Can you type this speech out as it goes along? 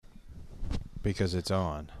because it's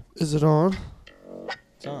on. Is it on?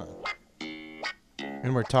 It's on.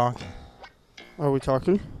 And we're talking. Are we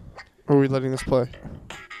talking? Or are we letting this play?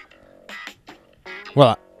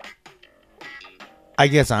 Well, I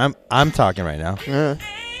guess I'm talking right now. Yeah.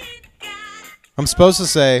 I'm supposed to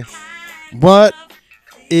say, what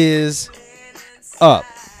is up,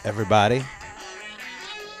 everybody?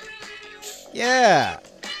 Yeah.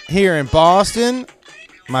 Here in Boston,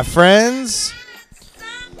 my friends,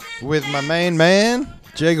 with my main man,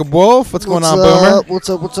 Jacob Wolf. What's going on, Boomer? What's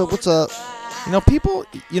up? What's up? What's up? You know, people,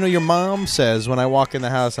 your mom says when I walk in the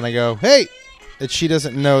house and I go, hey, that she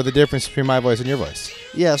doesn't know the difference between my voice and your voice.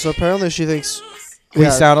 Yeah, so apparently she thinks... We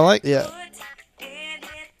sound alike? Yeah.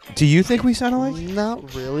 Do you think we sound alike?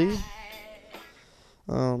 Not really.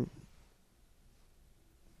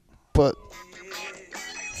 But...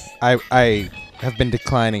 I have been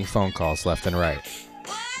declining phone calls left and right.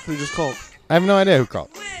 Who just called? I have no idea who called.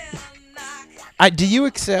 Do you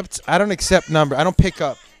accept? I don't accept number. I don't pick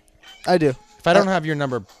up. I do. If I don't have your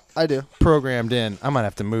number I do. programmed in, I might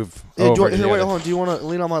have to move Hey, over. wait, hold on. Do you want to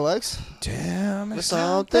lean on my legs? Damn, it's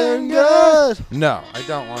Something good. No, I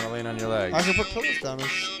don't want to lean on your legs. I can put pillows down and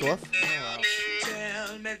stuff.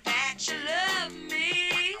 Tell me that you love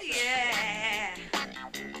me, yeah.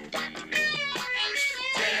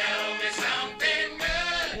 Tell me something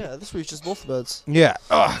good. Yeah, this reaches both beds. Yeah.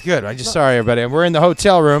 Oh, good. I just sorry, everybody. We're in the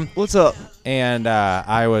hotel room, What's up? and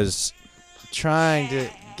I was trying to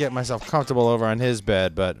get myself comfortable over on his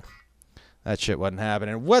bed, but that shit wasn't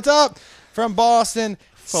happening. What's up from Boston?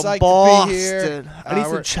 From Psyched Boston. to be here. I need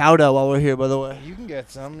some chowder while we're here, by the way. You can get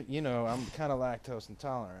some. I'm kind of lactose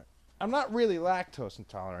intolerant. I'm not really lactose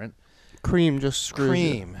intolerant. Cream just screws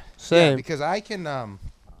Cream. you. Same. Yeah, because I can.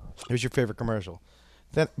 Here's your favorite commercial.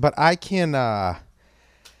 But I can.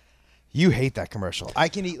 You hate that commercial. I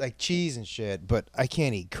can eat like cheese and shit, but I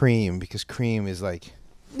can't eat cream because cream is like.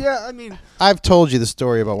 Yeah, I mean... I've told you the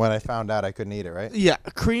story about when I found out I couldn't eat it, right? Yeah,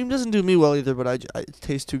 cream doesn't do me well either, but it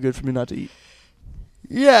tastes too good for me not to eat.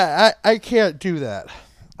 Yeah, I can't do that.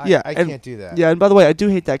 I can't do that. Yeah, and by the way, I do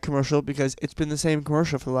hate that commercial because it's been the same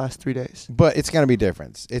commercial for the last 3 days. But it's gonna be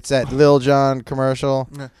different. It's that Lil Jon commercial.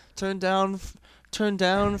 Turn down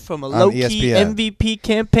from a On low-key ESPN. MVP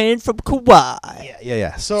campaign from Kawhi.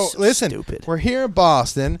 Yeah. So So listen, stupid. we're here in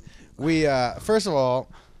Boston. We first of all,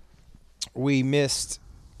 we missed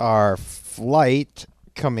our flight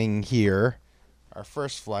coming here. Our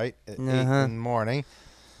first flight at 8 in the morning.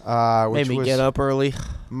 Which Made me was get up early.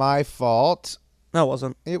 my fault. No, it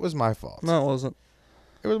wasn't. It was my fault. No, it wasn't.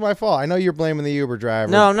 It was my fault. I know you're blaming the Uber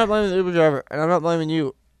driver. No, I'm not blaming the Uber driver, and I'm not blaming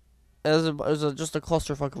you. It was just a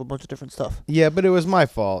clusterfuck of a bunch of different stuff. Yeah, but it was my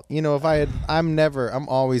fault. I'm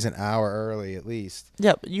always an hour early at least.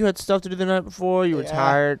 Yeah, but you had stuff to do the night before. You were Yeah.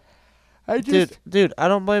 tired. Dude, I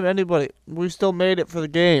don't blame anybody. We still made it for the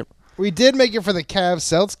game. We did make it for the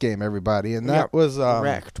Cavs-Celtics game, everybody, and that was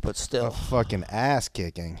Wrecked, but a still. fucking ass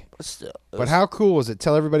kicking. But still. But how cool was it?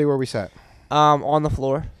 Tell everybody where we sat. On the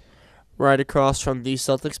floor, right across from the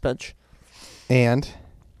Celtics bench. And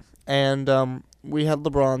We had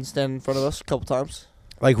LeBron stand in front of us a couple times.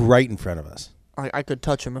 like right in front of us. I could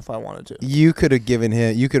touch him if I wanted to. You could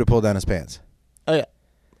have pulled down his pants. Oh, yeah.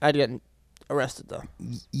 I'd get arrested, though.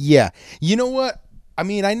 Yeah. You know what? I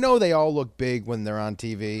mean, I know they all look big when they're on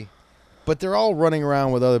TV, but they're all running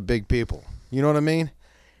around with other big people. You know what I mean?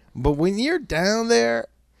 But when you're down there,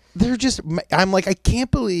 I'm like, I can't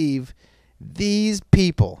believe these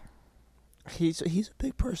people He's a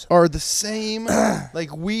big person. are the same. Like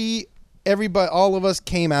everybody, all of us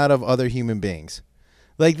came out of other human beings.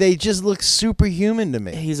 Like they just look superhuman to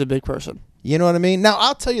me. He's a big person. You know what I mean? Now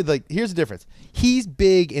I'll tell you, like, here's the difference. He's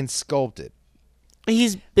big and sculpted.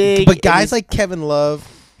 He's big. But guys like Kevin Love,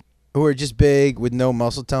 who are just big with no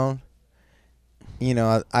muscle tone,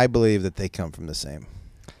 I believe that they come from the same.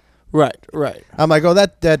 Right. I'm like, oh,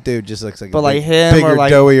 that dude just looks like But a like big, him bigger, or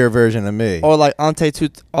like- doughier version of me. Or like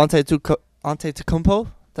Antetokounmpo,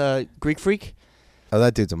 the Greek freak. Oh,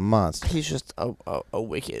 that dude's a monster. He's just a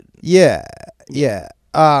wicked. Yeah.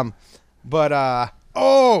 Oh,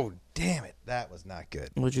 damn it. That was not good.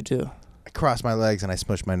 What'd you do? I crossed my legs and I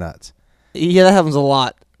smushed my nuts. Yeah, that happens a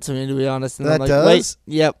lot to me, to be honest. And That I'm like, does? Wait,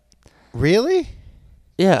 yep. Really?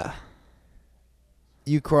 Yeah.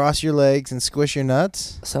 You cross your legs and squish your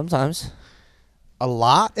nuts? Sometimes. A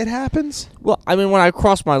lot it happens? Well, I mean, when I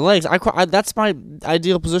cross my legs, that's my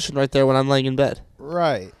ideal position right there when I'm laying in bed.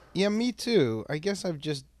 Right. Yeah, me too. I guess I've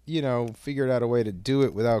just, figured out a way to do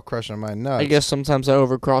it without crushing my nuts. I guess sometimes I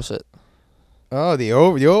overcross it. Oh, the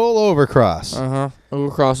old overcross.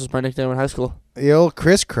 Overcross is my nickname in high school. The old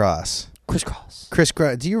crisscross. Crisscross.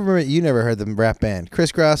 Crisscross. Do you remember? You never heard the rap band.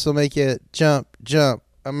 Crisscross will make you jump, jump.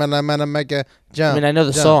 I'm gonna make you jump. I mean, I know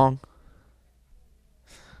the jump. song.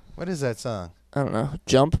 What is that song? I don't know.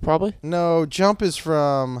 Jump, probably? No, Jump is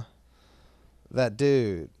from that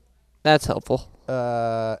dude. That's helpful.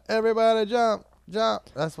 Everybody jump, jump.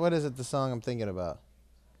 That's what is it? The song I'm thinking about.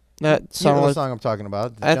 That You know sounded the like, song I'm talking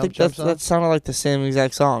about. The I jump, think jump song? that sounded like the same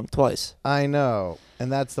exact song twice. I know,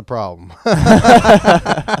 and that's the problem.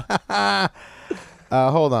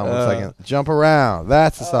 Hold on one second. Jump around.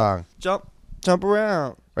 That's the song. Jump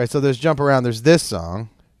around. Right. So there's jump around. There's this song.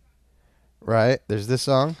 Right. There's this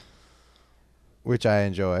song, which I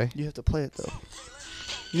enjoy. You have to play it though.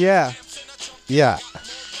 Yeah. Yeah.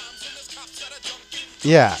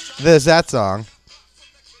 Yeah. There's that song.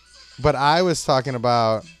 But I was talking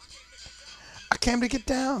about. I came to get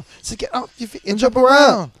down. So get off your feet and jump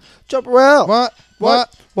around. Jump around. What?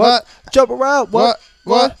 What? What? Jump around. What?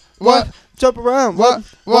 What? What? Jump around. What?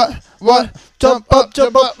 What? Jump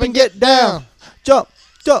up, and get down. Jump.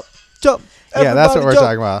 Yeah, that's what we're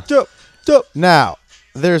talking about. Jump. Now,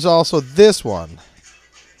 there's also this one.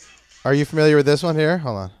 Are you familiar with this one here?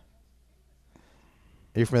 Hold on.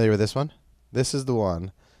 Are you familiar with this one? This is the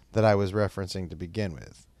one that I was referencing to begin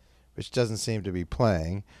with, which doesn't seem to be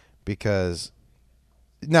playing because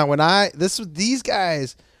now when these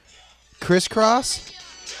guys Crisscross,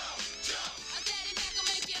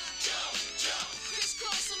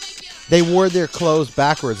 they wore their clothes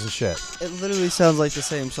backwards and shit. It literally sounds like the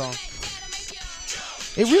same song.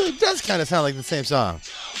 It really does kind of sound like the same song.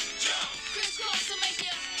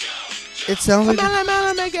 It sounds like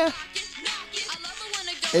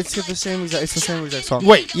it's the same exact song.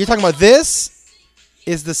 Wait, you're talking about this?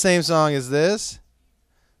 Is the same song as this?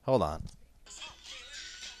 Hold on.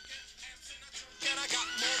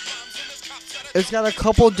 It's got a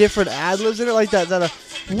couple different ad-libs in it like that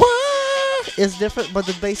what is different, but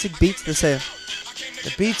the basic beat's the same.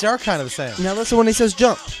 The beats are kind of the same. Now listen when he says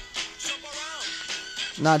jump.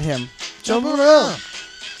 Not him. Jump around.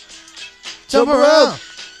 Jump around.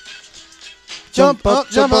 Jump up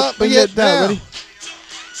and get down. Ready?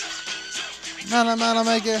 Mana,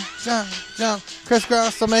 make it jump, jump.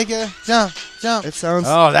 Crisscross to make it jump, jump. It sounds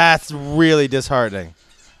Oh, that's really disheartening.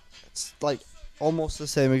 it's like almost the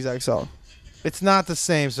same exact song. It's not the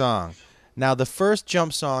same song. Now, the first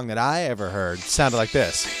jump song that I ever heard sounded like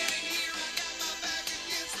this.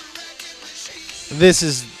 This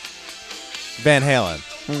is Van Halen.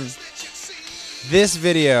 This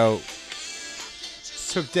video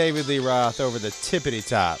took David Lee Roth over the tippity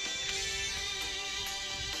top.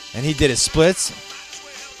 And he did his splits.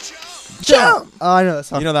 Jump! Oh, I know that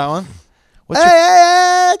song. You know that one?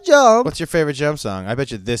 Hey, jump! What's your favorite jump song? I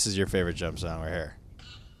bet you this is your favorite jump song right here.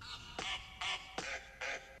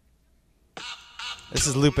 This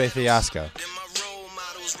is Lupe Fiasco.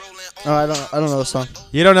 Oh, I don't know the song.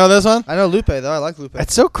 You don't know this one? I know Lupe though. I like Lupe.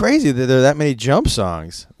 It's so crazy that there are that many jump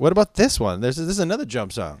songs. What about this one? This is another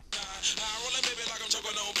jump song.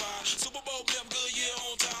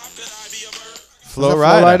 Flo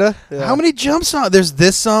Rida. Yeah. How many jump songs? There's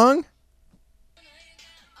this song.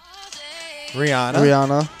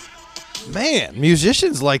 Rihanna. Man,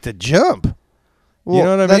 musicians like to jump. Well, you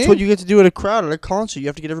know what I mean? That's what you get to do at a crowd at a concert. You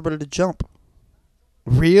have to get everybody to jump.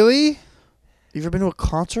 Really? You ever been to a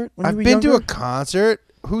concert? When I've you were been to a younger? concert.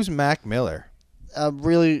 Who's Mac Miller? A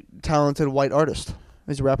really talented white artist.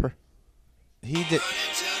 He's a rapper. He did.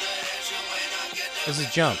 This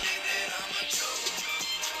is jump.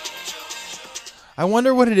 I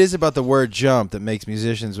wonder what it is about the word jump that makes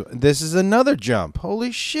musicians. This is another jump.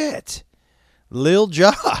 Holy shit. Lil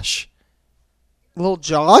Josh. Lil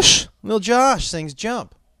Josh? Lil Josh sings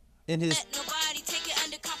jump in his.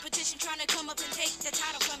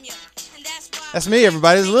 That's me,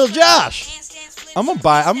 everybody. It's Lil Josh. I'm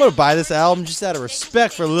gonna buy this album just out of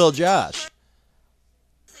respect for Lil Josh.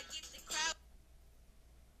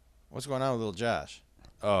 What's going on with Lil Josh?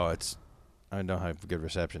 Oh, I don't have good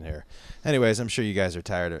reception here. Anyways, I'm sure you guys are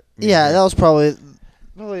tired of me. Yeah, that was probably.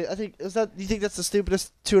 I think you think that's the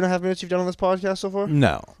stupidest 2.5 minutes you've done on this podcast so far?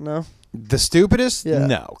 No. No. The stupidest? Yeah.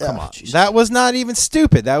 No, come Yeah, on. Jesus. That was not even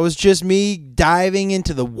stupid. That was just me diving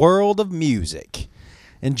into the world of music.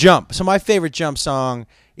 And jump. So my favorite jump song,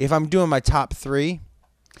 if I'm doing my top 3.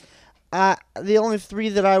 The only 3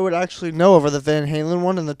 that I would actually know of are the Van Halen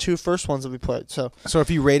one and the 2 first ones that we played. So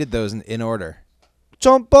if you rated those in order.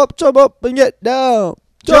 jump up, and get down.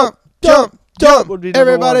 Jump would be number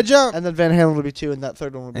Everybody 1. jump. And then Van Halen would be 2, and that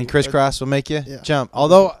third one would be. And Crisscross will make you Yeah. jump.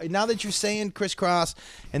 Although, now that you're saying Crisscross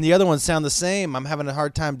and the other ones sound the same, I'm having a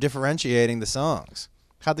hard time differentiating the songs.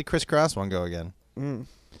 How'd the Crisscross one go again?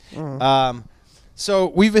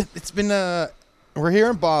 So it's been we're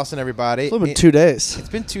here in Boston, everybody. It's only been 2 days. It's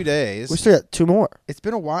been 2 days. We still got 2 more. It's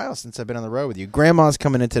been a while since I've been on the road with you. Grandma's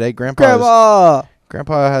coming in today. Grandpa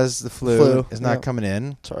has the flu. Is not Yeah. coming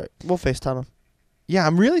in. Sorry. We'll FaceTime him. Yeah,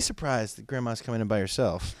 I'm really surprised that Grandma's coming in by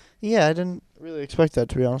herself. Yeah, I didn't really expect that,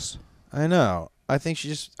 to be honest. I know. I think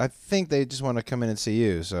they just want to come in and see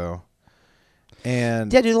you. So,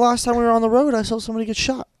 and Yeah, dude, the last time we were on the road, I saw somebody get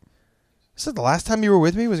shot. so the last time you were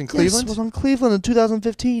with me was in Cleveland. Yes, it was on Cleveland in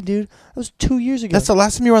 2015, dude. That was 2 years ago. That's the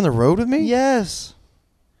last time you were on the road with me. Yes.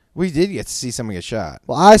 We did get to see someone get shot.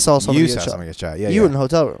 Well, I saw somebody You get saw shot. someone get shot. Yeah, You yeah. in the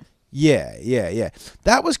hotel room. Yeah.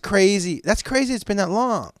 That was crazy. That's crazy. It's been that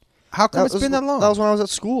long. How come it's been that long? That was when I was at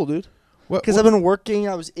school, dude. What- Because what- I've been working.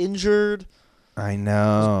 I was injured. I I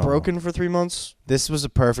know. was broken for 3 months. This was a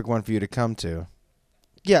perfect one for you to come to.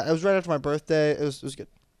 Yeah, it was right after my birthday. It was good.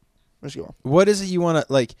 Let's go. What is it you want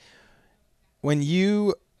to like? When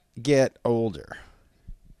you get older,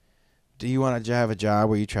 do you want to have a job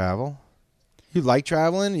where you travel? You like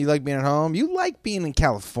traveling? You like being at home? You like being in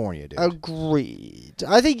California, dude? Agreed.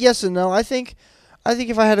 I think yes and no. I think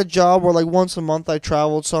if I had a job where like once a month I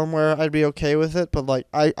traveled somewhere, I'd be okay with it. But like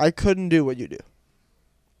I couldn't do what you do.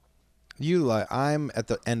 I'm at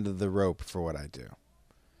the end of the rope for what I do.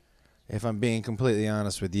 If I'm being completely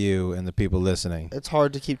honest with you and the people listening, It's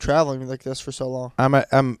hard to keep traveling like this for so long.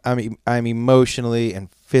 I'm emotionally and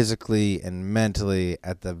physically and mentally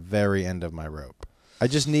at the very end of my rope. I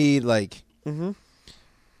just need like. Mm-hmm.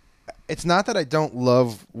 It's not that I don't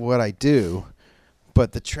love what I do,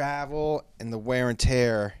 but the travel and the wear and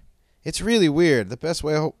tear, it's really weird. The best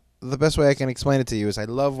way I can explain it to you is I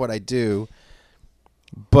love what I do,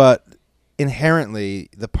 but inherently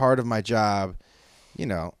the part of my job,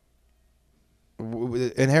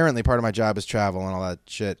 inherently part of my job is travel and all that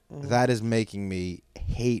shit. Mhm. That is making me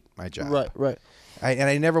hate my job. Right.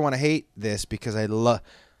 I never want to hate this because I love it.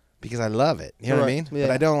 You know what I mean? Right, yeah.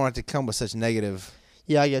 But I don't want it to come with such negative.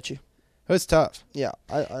 Yeah, I get you. It's tough. Yeah,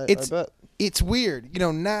 I bet. It's weird.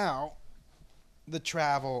 Now the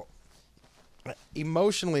travel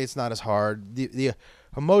emotionally it's not as hard. The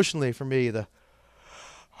emotionally for me the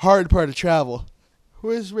hard part of travel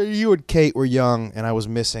was when you and Kate were young and I was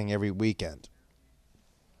missing every weekend.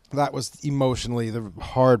 That was emotionally the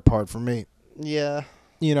hard part for me. Yeah.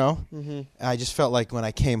 Mm-hmm. I just felt like when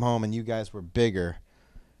I came home and you guys were bigger,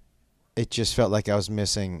 it just felt like I was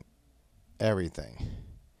missing everything.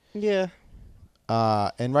 Yeah.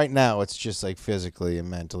 And right now it's just like physically and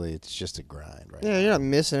mentally, it's just a grind right Yeah, now. you're not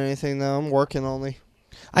missing anything though. I'm working only.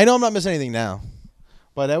 I know I'm not missing anything now,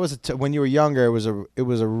 but that was when you were younger. It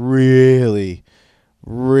was a really,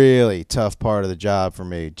 really tough part of the job for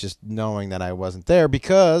me. Just knowing that I wasn't there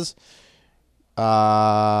because,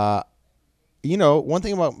 one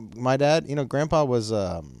thing about my dad, Grandpa was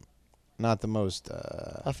not the most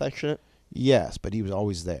Affectionate. yes, but he was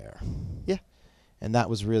always there. Yeah. And that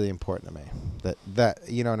was really important to me. That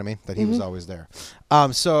you know what I mean? That he was Mhm. always there.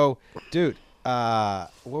 So, dude, what are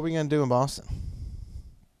we gonna do in Boston?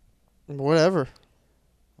 Whatever.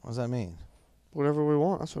 What does that mean? Whatever we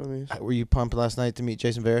want. That's what it means. Were you pumped last night to meet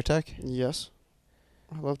Jason Veritek? It Yes.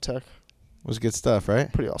 I love tech. was good stuff,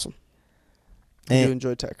 right? Pretty awesome. I do And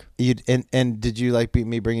enjoy tech. and did you like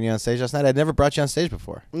me bringing you on stage last night? I'd never brought you on stage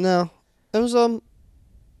before. No. It was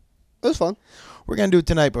fun. We're gonna do it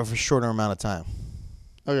tonight, but for a shorter amount of time.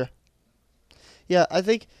 Okay. Yeah, I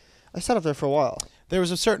think I sat up there for a while. There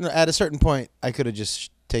was at a certain point I could have just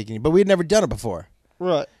taken you, but we had never done it before.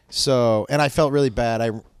 Right. So, and I felt really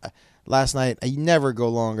bad. Last night I never go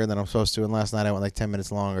longer than I'm supposed to, and last night I went like 10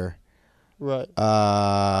 minutes longer. Right.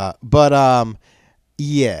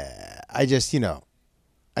 Yeah, I just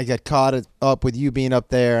I got caught up with you being up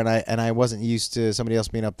there, and I wasn't used to somebody else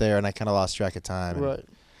being up there, and I kind of lost track of time. and Right.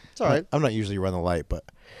 It's all right. I'm not usually run the light, but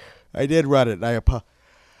I did run it, and I apologize.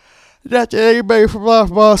 Not that anybody from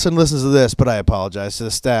Boston listens to this, but I apologize to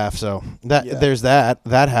the staff. So there's that.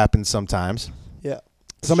 That happens sometimes. Yeah.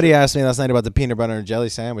 Somebody asked me last night about the peanut butter and jelly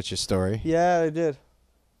sandwiches story. Yeah, I did.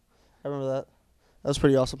 I remember that. That was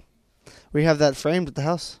pretty awesome. We have that framed at the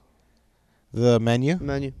house. The menu.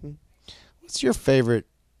 Menu. What's your favorite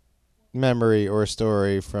memory or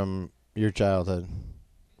story from your childhood?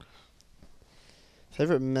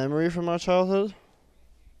 Favorite memory from our childhood?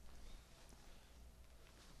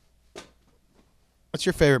 What's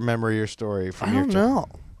your favorite memory or story from I your don't know.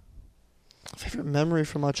 Favorite memory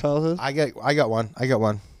from my childhood? I got one.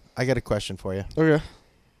 I got a question for you. Okay.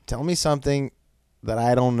 Tell me something that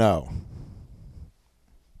I don't know.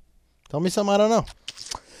 Tell me something I don't know.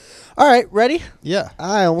 All right, ready? Yeah.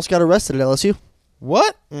 I almost got arrested at LSU.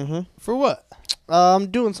 What? Mm-hmm. For what?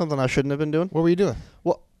 I'm doing something I shouldn't have been doing. What were you doing?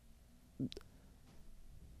 Well,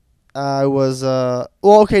 I was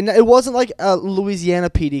okay. No, it wasn't like a Louisiana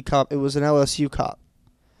PD cop. It was an LSU cop,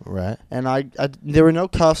 Right. and I there were no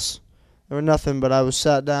cuffs, there were nothing. But I was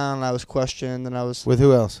sat down, I was questioned, and I was With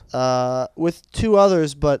who else? with two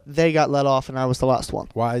others, but they got let off, and I was the last one.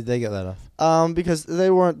 Why did they get let off? Because they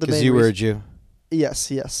weren't the Because main. you were a reason. Jew.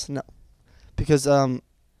 Yes, no, because well,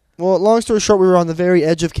 long story short, we were on the very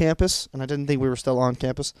edge of campus, and I didn't think we were still on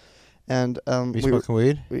campus, and You we were smoking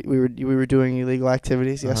weed? we were doing illegal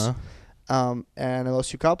activities. Yes. Uh-huh. And an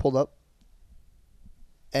LSU cop pulled up,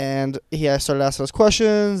 and he started asking us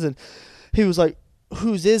questions, and he was like,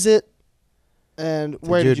 "Whose is it?" And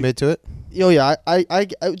where Did you did admit to it? you? Oh yeah, I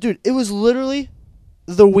dude, it was literally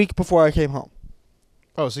the week before I came home.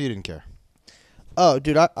 Oh, so you didn't care. Oh,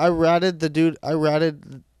 dude, I ratted the dude. I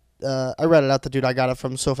ratted out the dude. I got it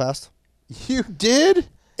from so fast. You did?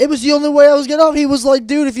 It was the only way I was getting off. He was like,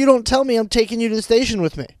 "Dude, if you don't tell me, I'm taking you to the station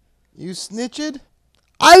with me." You snitched?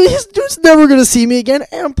 This dude's never gonna see me again,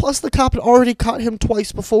 and plus the cop had already caught him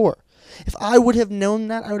twice before. If I would have known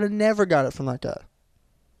that, I would have never got it from that guy.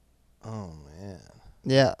 Oh, man.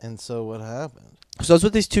 Yeah. And so what happened? So I was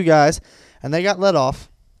with these two guys, and they got let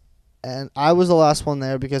off, and I was the last one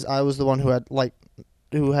there because I was the one who had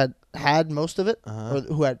most of it, Uh-huh. or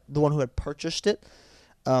who had the one who had purchased it.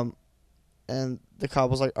 And the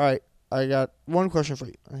cop was like, "All right, I got one question for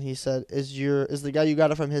you." And he said, "Is the guy you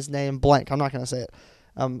got it from his name blank?" I'm not gonna say it.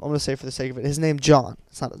 I'm gonna say it for the sake of it. His name John.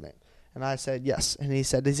 It's not his name. And I said yes. And he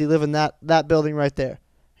said, "Does he live in that building right there?"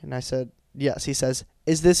 And I said yes. He says,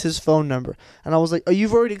 "Is this his phone number?" And I was like, "Oh,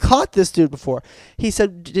 you've already caught this dude before." He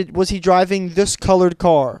said, "Was he driving this colored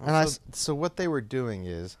car?" And So what they were doing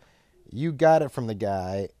is you got it from the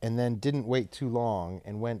guy and then didn't wait too long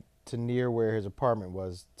and went to near where his apartment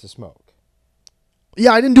was to smoke.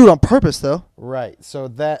 yeah, I didn't do it on purpose though. Right. So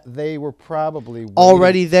that they were probably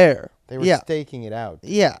Already there. They were yeah, staking it out.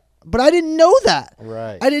 yeah. But I didn't know that.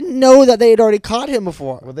 Right. I didn't know that they had already caught him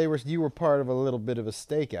before. Well, you were part of a little bit of a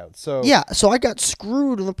stakeout. So Yeah, so I got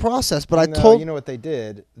screwed in the process. But you know what they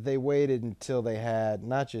did? They waited until they had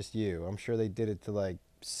not just you. I'm sure they did it to like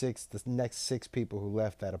the next 6 people who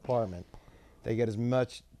left that apartment. They get as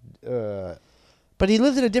much. But he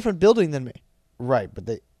lived in a different building than me. Right,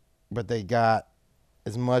 but they got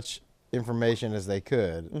as much information as they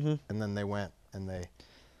could, and then they went and they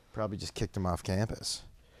probably just kicked him off campus.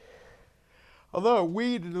 Although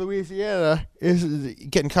weed in Louisiana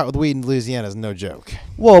getting caught with weed in Louisiana is no joke.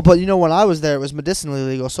 Well, but when I was there, it was medicinally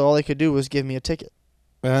legal, so all they could do was give me a ticket.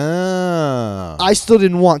 Oh, I still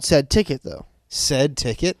didn't want said ticket, though. said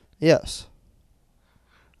ticket. Yes.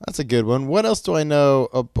 That's a good one. What else do I know?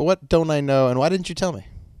 What don't I know? And why didn't you tell me?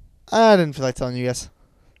 I didn't feel like telling you guys.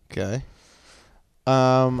 Okay.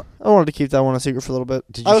 I wanted to keep that one a secret for a little bit.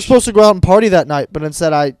 Did you I was supposed to go out and party that night, but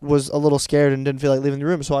instead I was a little scared and didn't feel like leaving the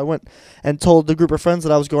room, so I went and told the group of friends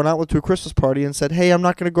that I was going out with to a Christmas party and said, "Hey, I'm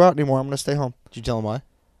not going to go out anymore. I'm going to stay home." Did you tell him why?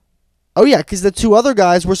 Oh, yeah, because the 2 other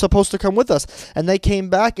guys were supposed to come with us. And they came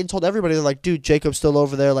back and told everybody, they're like, "Dude, Jacob's still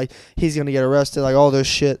over there. Like, he's going to get arrested." Like, all this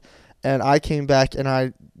shit. And I came back,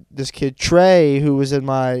 and this kid, Trey, who was in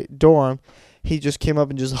my dorm, he just came up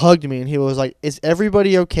and just hugged me. And he was like, "Is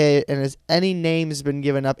everybody okay? And has any names been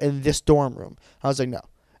given up in this dorm room?" I was like, "No."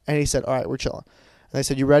 And he said, "All right, we're chilling." And they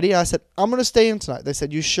said, "You ready?" I said, "I'm going to stay in tonight." They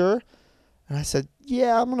said, "You sure?" And I said,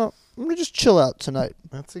 "Yeah, I'm gonna just chill out tonight."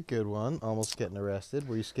 That's a good one. Almost getting arrested.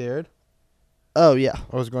 Were you scared? Oh, yeah.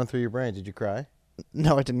 What was going through your brain? Did you cry?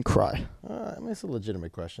 No, I didn't cry. I mean, it's a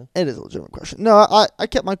legitimate question. It is a legitimate question. No, I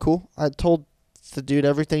kept my cool. I told the dude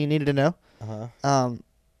everything he needed to know. Uh-huh.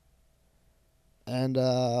 And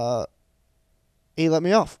he let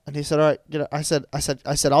me off. And he said, "All right, get it." I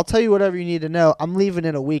said, "I'll tell you whatever you need to know. I'm leaving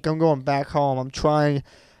in a week. I'm going back home. I'm trying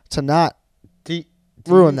to not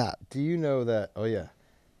ruin that." Do you know that? Oh yeah.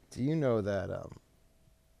 Do you know that?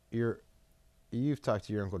 You've talked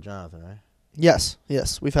to your Uncle Jonathan, right? Yes,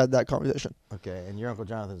 we've had that conversation. Okay, and your Uncle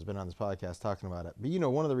Jonathan's been on this podcast talking about it. But you know,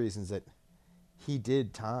 one of the reasons that he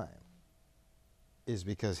did time is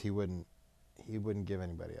because he wouldn't give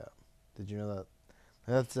anybody up. Did you know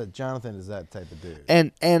that? Jonathan is that type of dude.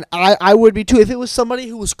 And I would be too. If it was somebody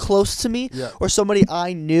who was close to me or somebody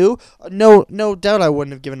I knew, no doubt I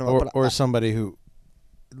wouldn't have given him up. Or somebody who,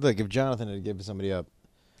 look, if Jonathan had given somebody up,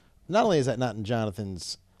 not only is that not in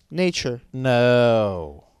Jonathan's nature.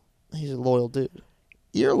 No. He's a loyal dude.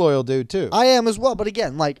 You're a loyal dude too. I am as well, but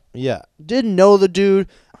again, yeah, didn't know the dude.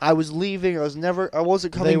 I was leaving. I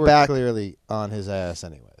wasn't coming they were back. Clearly on his ass,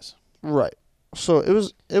 anyways. Right. So it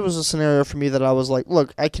was a scenario for me that I was like,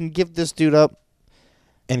 look, I can give this dude up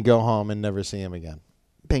and go home and never see him again.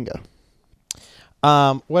 Bingo.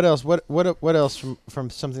 What else? What else from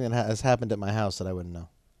something that has happened at my house that I wouldn't know?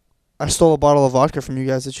 I stole a bottle of vodka from you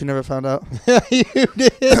guys that you never found out. You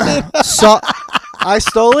did. So I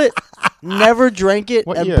stole it, never drank it,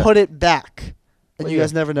 What and year? put it back. And What you year?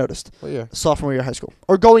 guys never noticed. What year? Sophomore year of high school.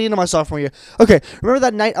 Or going into my sophomore year. Okay, remember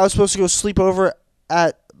that night I was supposed to go sleep over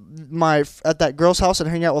at that girl's house and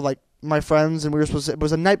hang out with like my friends, and we were supposed to, it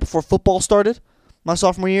was the night before football started, my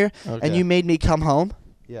sophomore year, and you made me come home.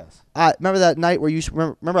 Yes. I remember that night where you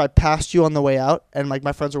remember I passed you on the way out, and like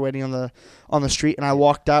my friends were waiting on the street, and I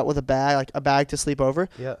walked out with a bag to sleep over.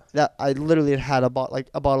 Yeah. That I literally had a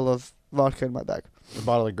bottle of vodka in my bag. The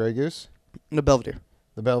bottle of Grey Goose. The Belvedere.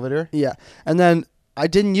 The Belvedere. Yeah, and then I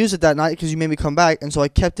didn't use it that night because you made me come back, and so I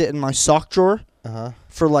kept it in my sock drawer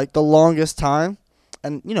for like the longest time.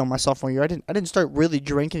 And you know, my sophomore year, I didn't start really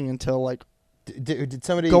drinking until like. Did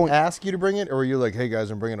somebody Going- ask you to bring it, or were you like, "Hey guys,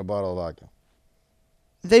 I'm bringing a bottle of vodka"?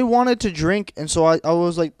 They wanted to drink, and so I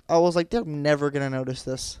was like, they're never gonna notice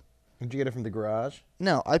this. Did you get it from the garage?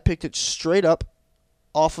 No, I picked it straight up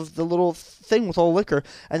off of the little thing with all liquor,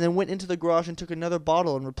 and then went into the garage and took another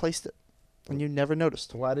bottle and replaced it, and you never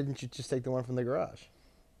noticed. Why didn't you just take the one from the garage?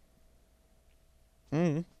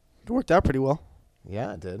 It worked out pretty well.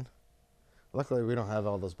 Yeah, it did. Luckily, we don't have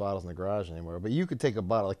all those bottles in the garage anymore. But you could take a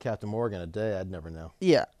bottle of Captain Morgan a day. I'd never know.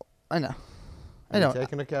 Yeah, I know. I know. Have you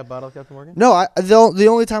taken a bottle of Captain Morgan? No, the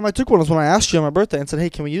only time I took one was when I asked you on my birthday and said, "Hey,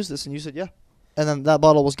 can we use this?" And you said, "Yeah." And then that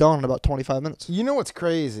bottle was gone in about 25 minutes. You know what's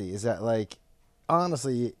crazy is that, like,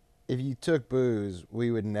 honestly, if you took booze, we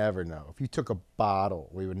would never know. If you took a bottle,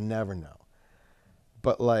 we would never know.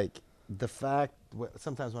 But, like, the fact,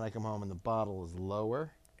 sometimes when I come home and the bottle is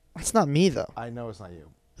lower, That's not me though. I know it's not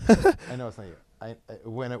you. I know it's not you.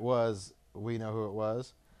 When it was, we know who it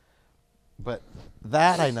was. But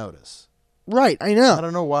that I notice. Right, I I know.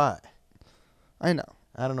 don't know why. I know.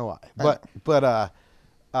 I don't know why.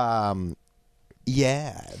 I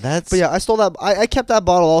Yeah, that's. But yeah, I stole that. I kept that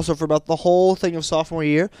bottle also for about the whole thing of sophomore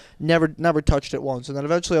year. Never touched it once, and then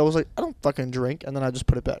eventually I was like, I don't fucking drink, and then I just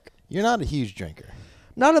put it back. You're not a huge drinker.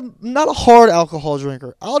 Not a hard alcohol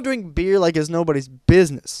drinker. I'll drink beer like it's nobody's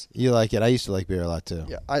business. You like it. I used to like beer a lot too.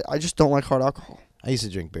 Yeah, I just don't like hard alcohol. I used to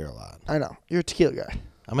drink beer a lot. I know. You're a tequila guy.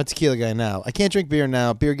 I'm a tequila guy now. I can't drink beer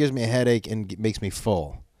now. Beer gives me a headache and makes me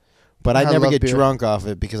full. But I I never love get beer. drunk off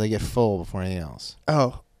it because I get full before anything else.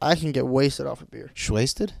 Oh, I can get wasted off of beer.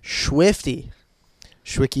 Schwasted? Schwifty.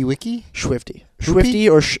 Schwicky Wiki? Schwifty.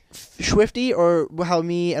 Whoopie? Schwifty or how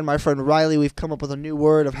me and my friend Riley, we've come up with a new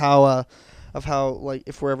word of how like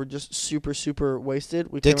if we're ever just super, super wasted.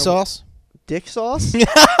 We Dick came up with- sauce? Dick sauce?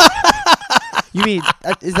 You mean,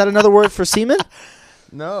 is that another word for semen?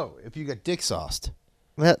 No, if you got dick sauced.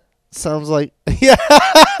 That sounds like, Yeah.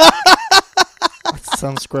 that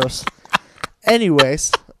sounds gross.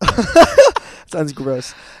 Anyways. Sounds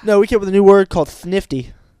gross. No, we came up with a new word called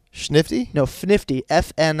fnifty. Schnifty? No, fnifty.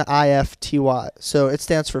 Fnifty. So it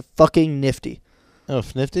stands for fucking nifty. Oh,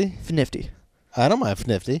 fnifty? Fnifty. I don't mind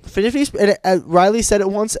fnifty. Fnifty. And Riley said it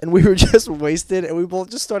once, and we were just wasted, and we both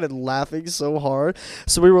just started laughing so hard.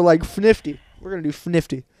 So we were like, fnifty. We're going to do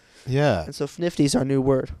fnifty. Yeah. And so fnifty is our new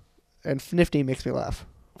word. And fnifty makes me laugh.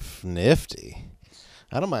 Fnifty.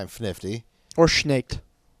 I don't mind fnifty. Or schnaked.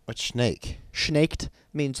 What's snake? Schnaked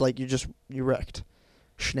means like you wrecked.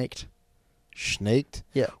 Schnaked. Snaked?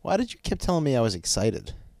 Yeah. Why did you keep telling me I was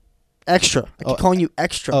excited? Extra. I keep calling you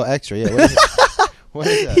extra. Oh, extra. Yeah. What is it? What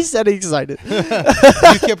is that? He said excited.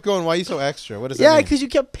 You kept going. Why are you so extra? What does that Yeah, mean? because you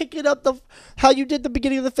kept picking up how you did the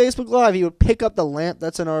beginning of the Facebook Live. He would pick up the lamp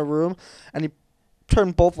that's in our room, and he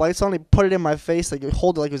turned both lights on. He put it in my face, like he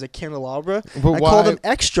hold it like it was a candelabra. But I why- called him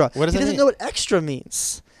extra. What does he that doesn't mean? know what extra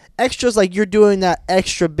means. Extra's like you're doing that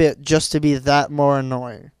extra bit just to be that more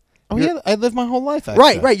annoying. Oh, You're- yeah. I live my whole life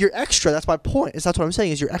extra. Right. You're extra. That's my point. That's what I'm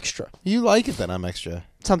saying. Is you're extra. You like it that I'm extra.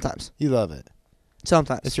 Sometimes. You love it.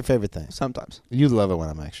 Sometimes. It's your favorite thing. Sometimes. You love it when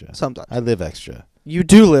I'm extra. Sometimes. I live extra. You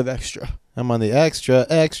do live extra. I'm on the extra.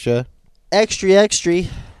 Extra. Read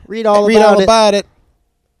Read all about it.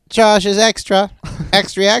 Josh is extra.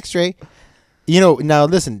 extra. You know, now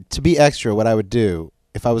listen, to be extra, what I would do,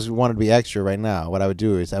 if I wanted to be extra right now, what I would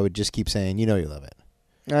do is I would just keep saying, you know you love it.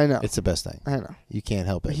 I know. It's the best thing. I know. You can't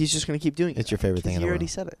help But it. he's just gonna keep doing it. It's your favorite thing in He the already world.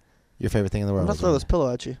 said it. Your favorite thing in the I'm world. gonna throw this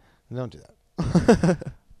pillow at you. Don't do that.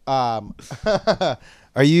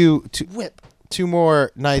 Are you Whip. 2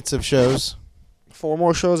 more nights of shows? 4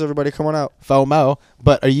 more shows. Everybody, come on out. FOMO.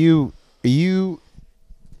 But are you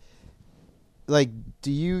like,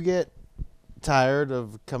 do you get tired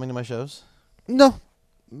of coming to my shows? No,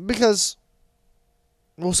 because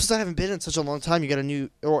since I haven't been in such a long time, you got a new,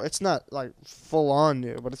 or it's not like full on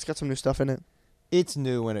new, but it's got some new stuff in it. It's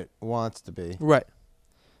new when it wants to be. Right.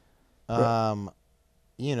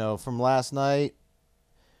 You know, from last night,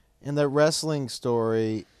 And that wrestling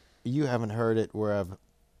story, you haven't heard it where I've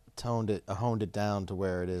honed it down to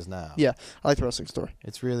where it is now. Yeah, I like the wrestling story.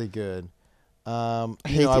 It's really good. hate I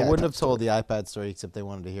the wouldn't iPad have told the iPad story except they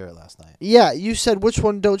wanted to hear it last night. Yeah, you said which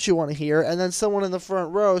one don't you want to hear, and then someone in the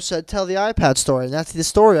front row said tell the iPad story, and that's the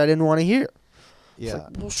story I didn't want to hear. It's Yeah.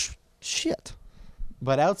 like, well, shit.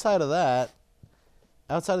 But outside of the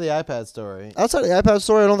iPad story, Outside of the iPad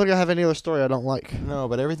story, I don't think I have any other story I don't like. no,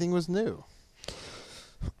 but everything was new.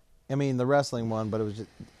 I mean, the wrestling one, but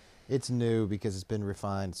it's new because it's been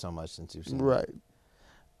refined so much since you've seen it. Right.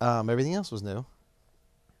 Everything else was new.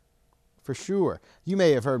 For sure. You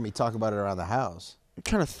may have heard me talk about it around the house. I'm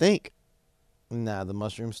trying to think. Nah, the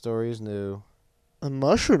mushroom story is new. A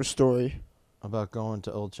mushroom story. About going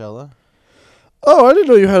to Old Cella. Oh, I didn't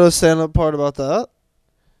know you had a stand-up part about that.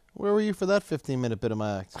 Where were you for that 15-minute bit of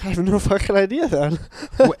my act? I have no fucking idea then.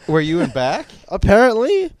 Were you in back?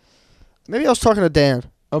 Apparently. Maybe I was talking to Dan.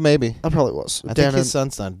 Oh, maybe. I probably was. I Dan think his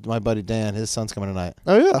son's done. My buddy Dan, his son's coming tonight.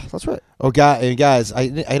 Oh, yeah, that's right. Oh, guys, I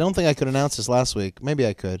don't think I could announce this last week. Maybe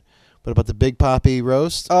I could. But about the Big Poppy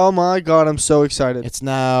roast, Oh, my God, I'm so excited. it's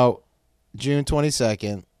now June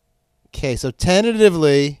 22nd. Okay, so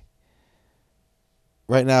tentatively,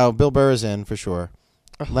 right now, Bill Burr is in for sure.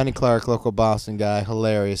 Lenny Clark, local Boston guy,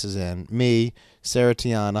 hilarious, is in. Me, Sarah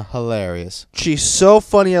Tiana, hilarious. She's so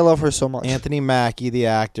funny. I love her so much. Anthony Mackie, the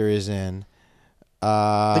actor, is in.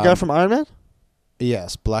 The guy from Iron Man?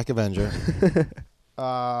 Yes, Black Avenger.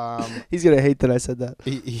 He's going to hate that I said that.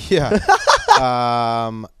 Yeah.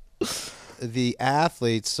 The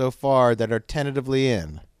athletes so far that are tentatively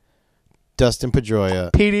in: Dustin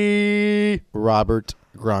Pedroia, Petey. Robert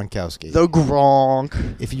Gronkowski. The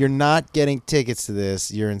Gronk. If you're not getting tickets to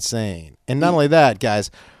this, you're insane. And not only that, guys.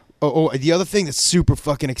 The other thing that's super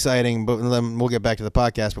fucking exciting, but then we'll get back to the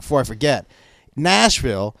podcast before I forget.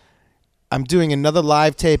 Nashville, I'm doing another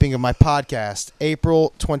live taping of my podcast,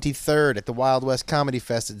 April 23rd at the Wild West Comedy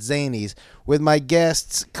Fest at Zany's with my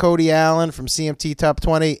guests, Cody Allen from CMT Top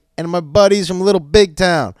 20 and my buddies from Little Big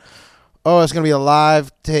Town. Oh, it's going to be a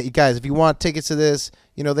live guys, if you want tickets to this,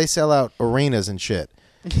 they sell out arenas and shit.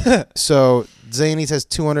 So Zany's has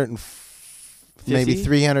 200 and maybe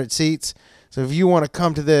 300 seats. So if you want to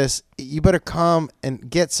come to this, you better come and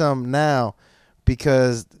get some now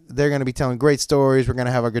because they're going to be telling great stories. We're going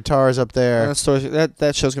to have our guitars up there.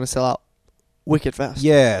 That show's going to sell out wicked fast.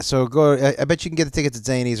 Yeah, so go. I bet you can get the tickets at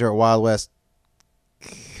Zany's or at Wild West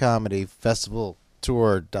Comedy Festival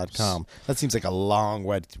Tour.com. That seems like a long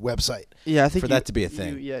website. Yeah, I think for that to be a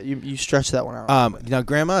thing. You stretch that one out. Now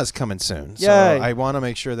Grandma is coming soon, so Yay. I want to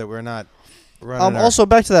make sure that we're not running. Also,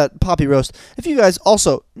 back to that Poppy roast. If you guys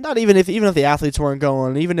also, not even if the athletes weren't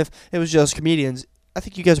going, even if it was just comedians, I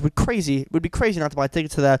think you guys would be crazy not to buy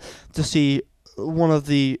tickets to that to see one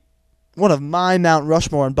of my Mount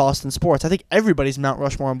Rushmore in Boston sports. I think everybody's Mount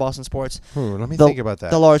Rushmore in Boston sports. Let me think about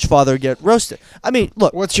that. The large father get roasted. I mean,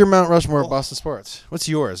 look. What's your Mount Rushmore of Boston sports? What's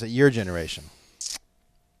yours at your generation?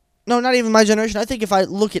 No, not even my generation. I think if I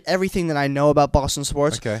look at everything that I know about Boston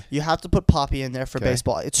sports, Okay. you have to put Poppy in there for Okay.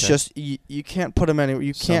 baseball. It's Okay. just you can't put him anywhere.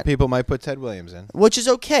 You Some can't. people might put Ted Williams in. Which is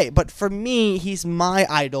okay, but for me, he's my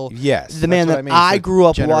idol. Yes, The man that's that what I I mean, grew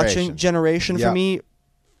up generation. watching. Generation for Yep. me,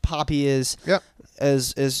 Poppy is. Yep.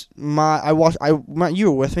 Is my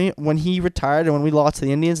you were with me when he retired and when we lost to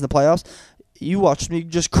the Indians in the playoffs. You watched me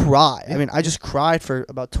just cry. Yep. I mean, I just cried for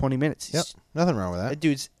about 20 minutes. Yep. Nothing wrong with that. That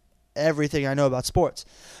dude's everything I know about sports.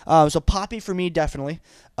 So Poppy for me definitely.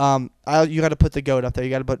 You got to put the GOAT up there.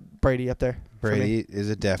 You got to put Brady up there. for me. Brady is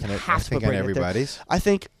a definite. I Have to think put on Brady up there. everybody's. I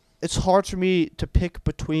think it's hard for me to pick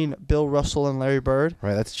between Bill Russell and Larry Bird,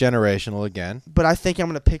 Right, that's generational again. but I think I'm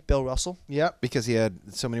going to pick Bill Russell. Yep, because he had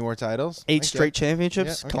so many more titles. 8 Okay. straight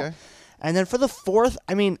championships. Yeah, Come on. okay. And then for the fourth,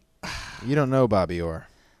 I mean, You don't know Bobby Orr.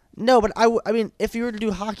 no, but I mean, if you were to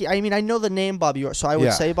do hockey, I mean, I know the name Bobby Orr, so I would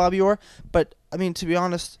Yeah. say Bobby Orr. But I mean, to be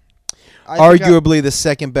honest, I think Arguably the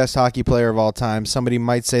second best hockey player of all time. Somebody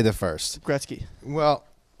might say the first. Gretzky. Well,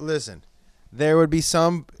 listen, there would be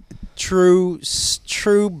some true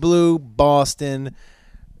blue Boston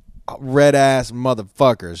red ass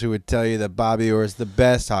motherfuckers who would tell you that Bobby Orr is the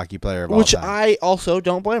best hockey player of all Which time. I also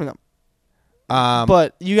don't blame them. But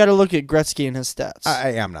But you got to look at Gretzky and his stats.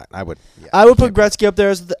 I am not. I would. Yeah, I would put Gretzky up there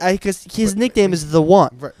as because his nickname is the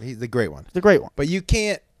one, Right, he's the great one. the great one. But you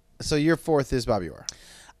can't. So your fourth is Bobby Orr.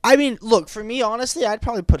 I mean, look, for me, honestly, I'd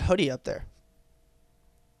probably put Hoodie up there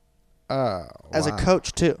Oh, as a wow.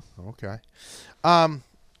 coach too. Okay.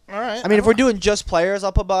 All right. I mean, if we're doing just players,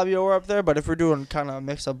 I'll put Bobby Orr up there. But if we're doing kind of a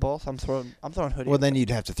mix of both, I'm throwing Hoodie. Well, up then you'd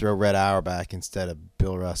have to throw Red Auerbach instead of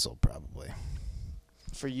Bill Russell, probably. there.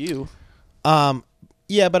 For you,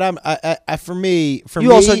 Yeah, but for me,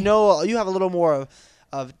 You also know you have a little more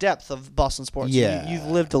of depth of Boston sports. Yeah. You've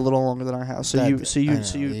lived a little longer than I have, so I you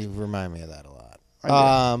know, remind me of that a lot.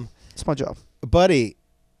 I do. It's my job. Buddy,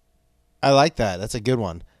 I like that. That's a good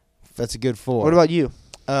one. That's a good 4. What about you?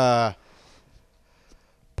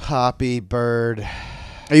 Poppy, Bird.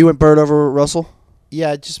 Are you went Bird over Russell?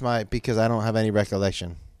 Yeah, it just might because I don't have any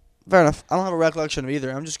recollection. Fair enough. I don't have a recollection of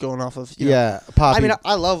either. I'm just going off of. You know. Yeah, Poppy. I mean,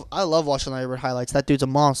 I love watching Larry Bird highlights. That dude's a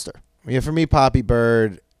monster. Yeah, for me, Poppy,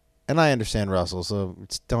 Bird, and I understand Russell, so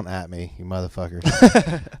don't at me, you motherfuckers.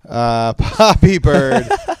 Poppy, Bird,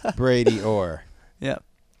 Brady, Orr. Yeah.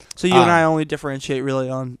 So you and I only differentiate really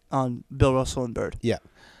on Bill Russell and Bird. Yeah.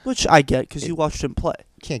 Which I get because you watched him play.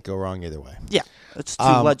 Can't go wrong either way. Yeah. It's two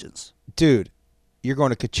legends. Dude, you're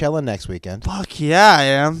going to Coachella next weekend. Fuck yeah, I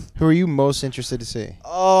am. Who are you most interested to see?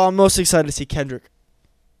 Oh, I'm most excited to see Kendrick.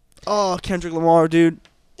 Oh, Kendrick Lamar, dude.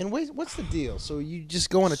 And wait, what's the deal? So you just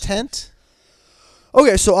go in a tent?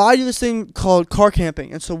 Okay, so I do this thing called car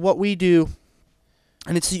camping, and so what we do,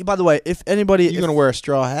 and it's, by the way, if anybody, You gonna wear a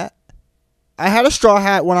straw hat? I had a straw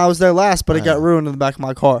hat when I was there last, but it got Uh. ruined in the back of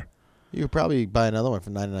my car. You could probably buy another one for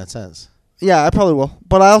 99 cents. Yeah, I probably will.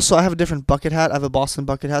 But I have a different bucket hat. I have a Boston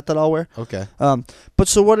bucket hat that I'll wear. Okay. But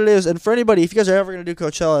so what it is, and for anybody, if you guys are ever gonna do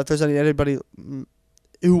Coachella, if there's anybody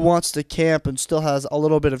who wants to camp and still has a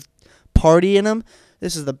little bit of party in them,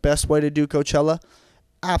 this is the best way to do Coachella.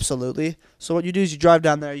 Absolutely. So what you do is you drive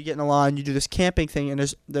down there, you get in a line, you do this camping thing,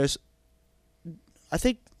 and there's I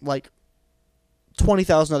think like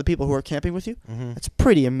 20,000 other people who are camping with you. Mm-hmm. It's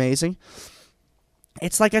pretty amazing.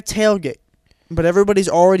 It's like a tailgate, but everybody's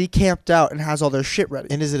already camped out and has all their shit ready.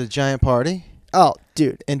 And is it a giant party? Oh,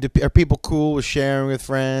 dude. And are people cool with sharing with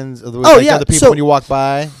friends? Or with Yeah, other people so- when you walk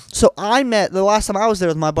by? So I met the last time I was there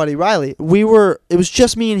with my buddy Riley. It was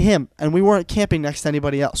just me and him, and we weren't camping next to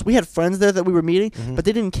anybody else. We had friends there that we were meeting, Mhm. but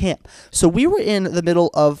they didn't camp. So we were in the middle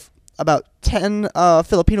of about 10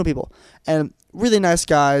 Filipino people, and really nice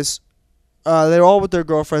guys. They were all with their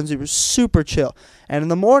girlfriends. They were super chill. And in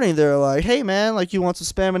the morning, they were like, "Hey man, like you want some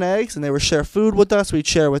spam and eggs?" And they would share food with us. We'd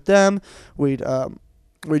share with them.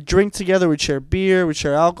 We'd drink together. We'd share beer. We'd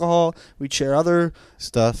share alcohol. We'd share other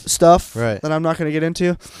Stuff. stuff Right. that I'm not going to get into.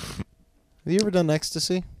 Have you ever done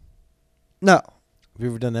ecstasy? No. Have you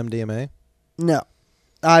ever done MDMA? No,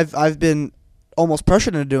 I've been almost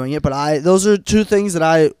pressured into doing it, but those are two things that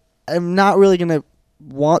I am not really gonna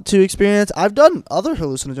want to experience. I've done other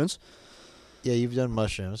hallucinogens. Yeah, you've done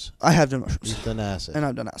mushrooms. I have done mushrooms, You've done acid. and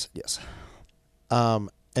I've done acid. Yes, And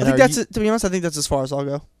I think are that's you- it. To be honest, I think that's as far as I'll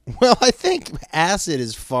go. Well, I think acid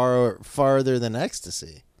is farther than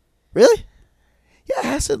ecstasy. Really? Yeah,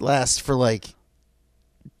 acid lasts for like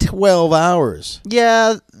 12 hours.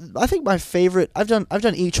 Yeah, I think my favorite. I've done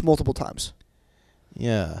each multiple times.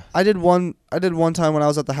 Yeah. I did one time when I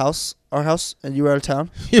was at our house, and you were out of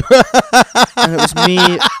town, and it was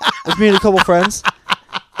me and a couple friends.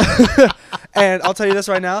 And I'll tell you this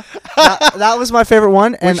right now, that was my favorite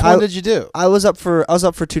one. And Which one did you do? I was up for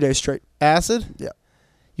 2 days straight. Acid? Yeah.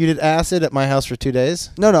 You did acid at my house for 2 days?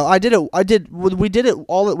 No, we did it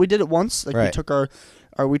once. Like Right.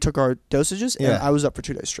 we took our dosages, and Yeah. I was up for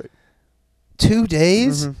 2 days straight. 2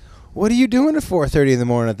 days? Mhm. What are you doing at 4:30 in the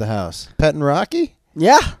morning at the house? Petting Rocky?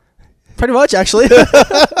 Yeah, pretty much actually.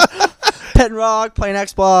 Petting rock, playing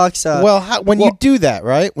Xbox. When you do that,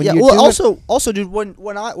 right? When yeah. you Well, do also, dude, when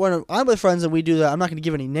I'm with friends and we do that, I'm not gonna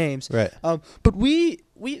give any names. Right. But we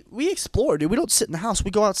explore, dude. We don't sit in the house.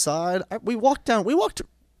 We go outside. We walked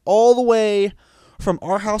all the way from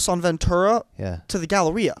our house on Ventura Yeah. to the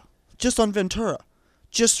Galleria, just on Ventura,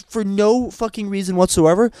 just for no fucking reason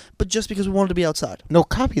whatsoever, but just because we wanted to be outside. No,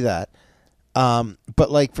 copy that. But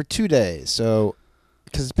like for 2 days, so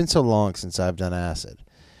because it's been so long since I've done acid,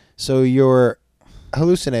 so you're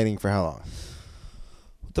hallucinating for how long?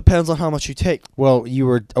 Depends on how much you take. Well, you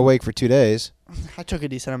were awake for 2 days, I took a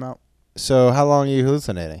decent amount. so how long are you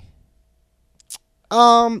hallucinating?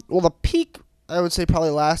 Well, the peak I would say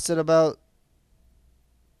probably lasted about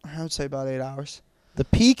 8 hours. The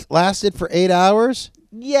peak lasted for 8 hours?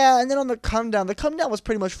 Yeah, and then on the come down was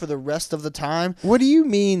pretty much for the rest of the time. What do you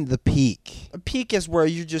mean the peak? A peak is where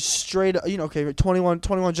you just straight up, 21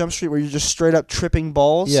 Jump Street, where you're just straight up tripping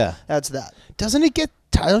balls. Yeah. That's that. Doesn't it get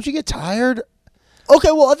don't you get tired?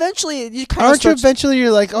 Okay, well, eventually you kind of Aren't you eventually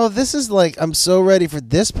you're like, oh, this is like, I'm so ready for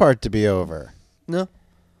this part to be over. No.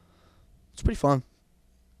 It's pretty fun.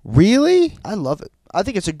 Really? I love it. I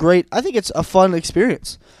think it's a fun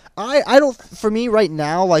experience. I don't, for me right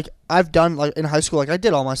now, like I've done like in high school, like I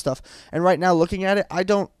did all my stuff, and right now looking at it, I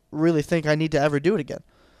don't really think I need to ever do it again.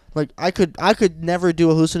 Like I could never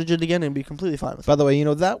do a hallucinogen again and be completely fine with it. By the way,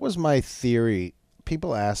 that was my theory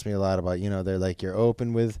people ask me a lot about, they're like, you're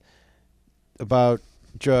open with about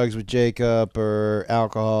drugs with Jacob or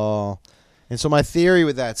alcohol. And so my theory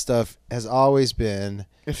with that stuff has always been,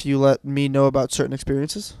 If you let me know about certain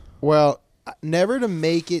experiences. well, never to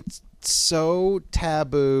make it so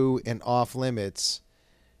taboo and off limits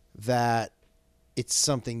that it's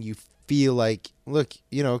something you feel like, look,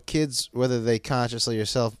 kids, whether they consciously or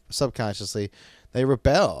subconsciously, they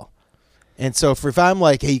rebel. And so if I'm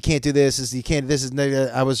like, hey, you can't do this,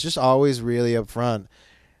 I was just always really upfront.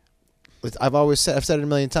 I've said it a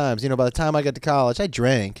million times, by the time I got to college, I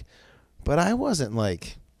drank, but I wasn't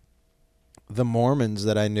like the Mormons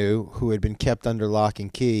that I knew who had been kept under lock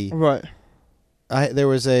and key. Right. And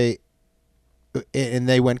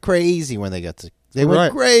they went crazy when they went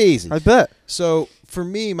Right. crazy. I bet. So for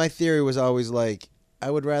me, my theory was always like,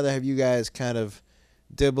 I would rather have you guys kind of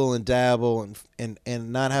dibble and dabble and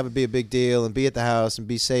not have it be a big deal and be at the house and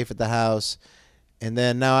be safe at the house. And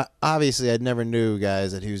then now, obviously, I never knew,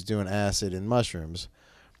 guys, that he was doing acid and mushrooms.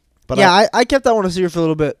 But I kept that one a secret for a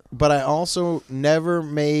little bit. But I also never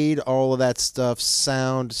made all of that stuff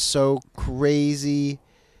sound so crazy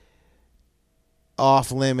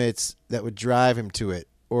off limits that would drive him to it,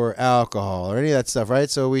 or alcohol or any of that stuff, right?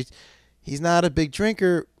 So he's not a big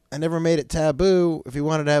drinker. I never made it taboo if he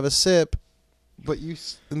wanted to have a sip. But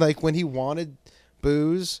like when he wanted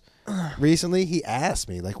booze recently, he asked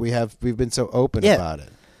me. Like we've been so open Yeah. about it.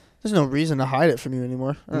 There's no reason to hide it from you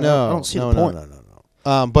anymore. I don't see no, the point.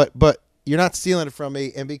 No. But you're not stealing it from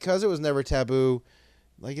me, and because it was never taboo,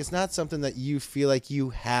 like it's not something that you feel like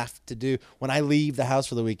you have to do. When I leave the house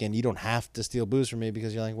for the weekend, you don't have to steal booze from me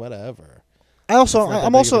because you're like, whatever. I'm It's not that I'm big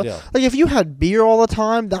of also a deal. like, if you had beer all the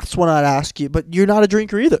time, that's when I'd ask you. But you're not a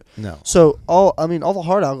drinker either. No. So all the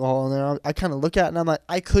hard alcohol in there, I kind of look at and I'm like,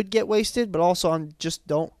 I could get wasted, but also I'm just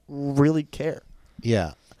don't really care.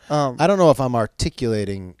 Yeah. I I don't know if I'm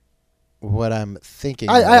articulating what I'm thinking.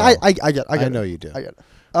 I get it. I know you do. I get it.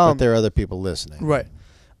 But there are other people listening. Right.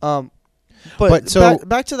 But so-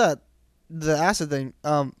 back to the acid thing.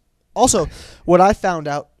 Also, what I found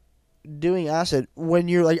out doing acid, when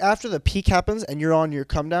you're like after the peak happens and you're on your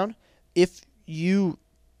come down, if you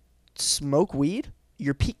smoke weed,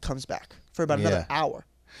 your peak comes back for about another hour.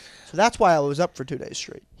 So that's why I was up for 2 days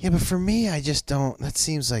straight. Yeah, but for me, I just don't. That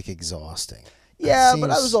seems like exhausting. Yeah, but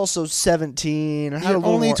I was also 17. I had a You're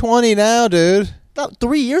little only more, 20 now, dude. that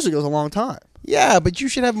 3 years ago was a long time. Yeah, but you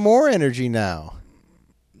should have more energy now.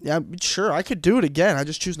 Yeah, sure, I could do it again. I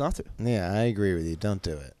just choose not to. Yeah, I agree with you. Don't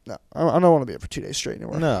do it. No, I don't want to be up for 2 days straight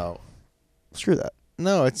anymore. No. Screw that.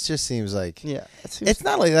 No, it just seems like... Yeah. It's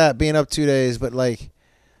not like that, being up 2 days, but like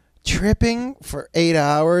tripping for 8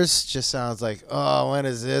 hours just sounds like, oh, when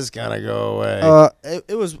is this going to go away?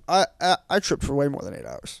 It was I tripped for way more than 8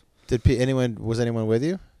 hours. Was anyone with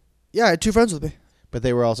you? Yeah, I had 2 friends with me. But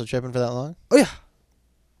they were also tripping for that long? Oh yeah,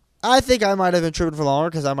 I think I might have been tripping for longer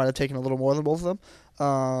because I might have taken a little more than both of them.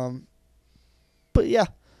 But yeah.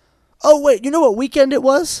 Oh wait, you know what weekend it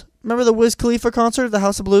was? Remember the Wiz Khalifa concert at the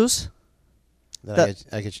House of Blues? That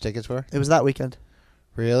I get you tickets for? It was that weekend.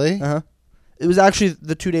 Really? Uh huh. It was actually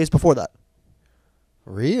the 2 days before that.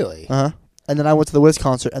 Really? Uh huh. And then I went to the Wiz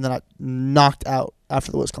concert, and then I knocked out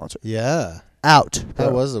after the Wiz concert. Yeah. Out. How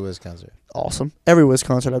bro. was the Wiz concert? Awesome. Every Wiz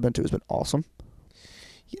concert I've been to has been awesome.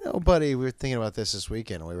 You know, buddy, we were thinking about this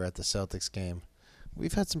weekend when we were at the Celtics game.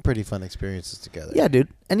 We've had some pretty fun experiences together. Yeah, dude.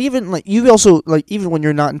 And even like you also like even when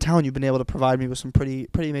you're not in town, you've been able to provide me with some pretty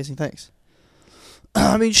amazing things.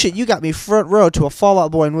 I mean, shit, you got me front row to a Fall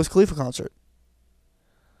Out Boy and Wiz Khalifa concert.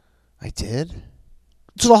 I did?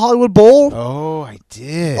 To the Hollywood Bowl, Oh, I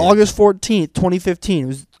did. August 14th, 2015. It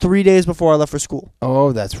was 3 days before I left for school.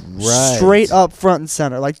 Oh, that's right. Straight up front and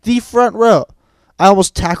center, like the front row. I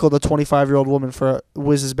almost tackled a 25-year-old woman for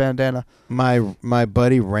Wiz's bandana. My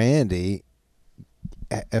buddy Randy,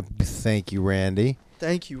 thank you, Randy,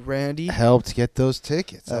 Thank you, Randy. helped get those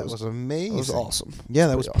tickets. That That was- was amazing. It was awesome. Yeah,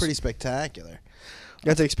 that was Pretty pretty spectacular.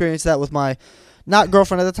 Got to experience that with my not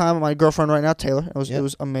girlfriend at the time, but my girlfriend right now, Taylor. It Yep.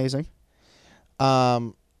 was amazing.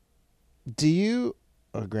 Do you?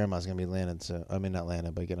 Oh, Grandma's gonna be landing soon. I mean, not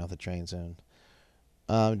landing, but getting off the train soon.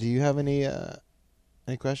 Do you have any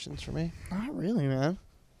questions for me? Not really, man.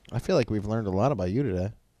 I feel like we've learned a lot about you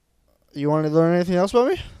today. You want to learn anything else about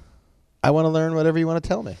me? I want to learn whatever you want to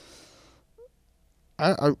tell me.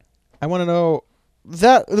 I I want to know.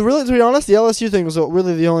 that really, to be honest, the LSU thing was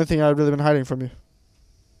really the only thing I've really been hiding from you.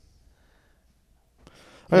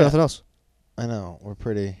 I got Yeah. nothing else. I know we're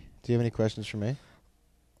pretty. Do you have any questions for me?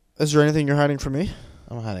 Is there anything you're hiding from me?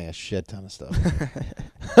 I'm hiding a shit ton of stuff.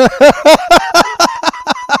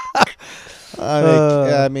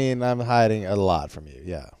 I mean, I'm hiding a lot from you.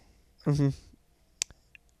 Yeah. Mm-hmm.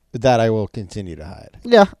 That I will continue to hide.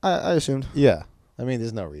 Yeah, I assumed. Yeah. I mean,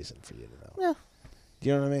 there's no reason for you to know. Yeah. Do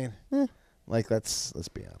you know what I mean? Yeah. Like, let's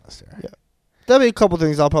be honest here. Yeah. There'll be a couple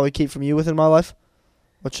things I'll probably keep from you within my life,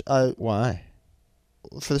 which Why?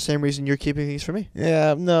 for the same reason you're keeping things from me.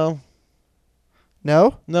 Yeah, no.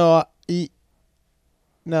 No? No.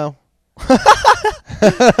 No.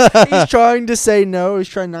 He's trying to say no. He's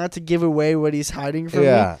trying not to give away what he's hiding from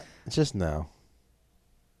Yeah. Just no.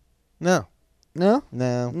 No. me. No?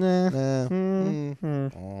 No. Nah.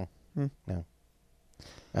 No. No.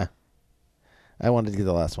 I wanted to get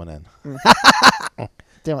the last one in.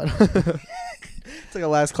 Damn it. It's like a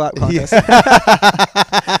last clap contest.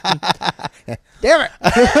 Damn it.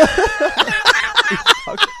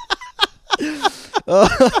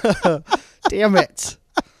 Damn it.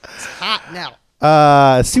 It's hot now.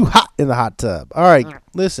 It's too hot in the hot tub. All right,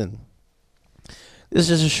 listen. This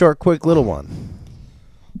is a short, quick, little one.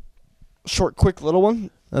 Short, quick, little one.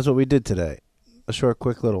 That's what we did today. A short,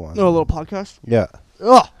 quick, little one. Oh, a little podcast. Yeah.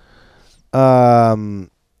 Ugh.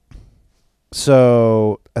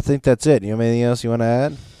 So I think that's it. You have anything else you want to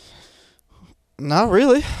add? Not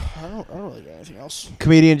really. I don't really got anything else.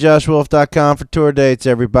 ComedianJoshWolf.com for tour dates,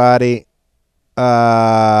 everybody.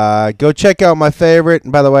 Go check out my favorite.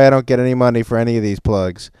 And by the way, I don't get any money for any of these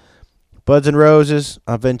plugs. Buds and Roses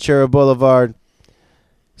on Ventura Boulevard.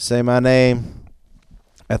 Say my name.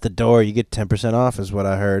 At the door, you get 10% off is what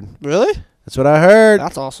I heard. Really? That's what I heard.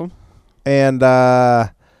 That's awesome. And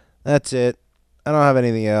that's it. I don't have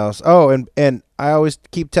anything else. Oh, and I always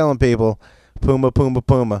keep telling people, Puma, Puma,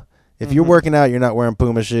 Puma. If you're working out, you're not wearing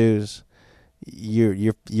Puma shoes.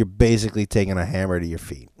 You're basically taking a hammer to your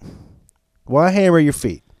feet. Why hammer your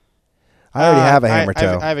feet? I already have a hammer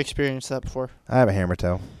toe. I've experienced that before. I have a hammer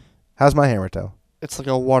toe. How's my hammer toe? It's like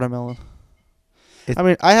a watermelon. I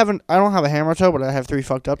mean, I don't have a hammer toe, but I have 3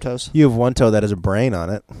 fucked up toes. You have one toe that has a brain on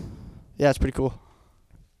it. Yeah, it's pretty cool.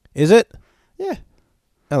 Is it? Yeah.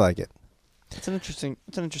 I like it. It's an interesting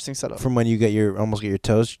setup. From when you almost get your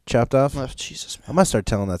toes chopped off? Oh, Jesus, man. I might start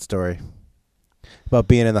telling that story. About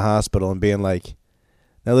being in the hospital and being like,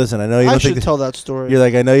 now listen, I know you I don't should think tell that story. you're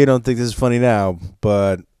like, I know you don't think this is funny now,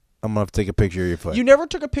 but I'm gonna have to take a picture of your foot. You never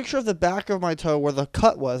took a picture of the back of my toe where the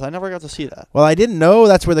cut was. I never got to see that. Well, I didn't know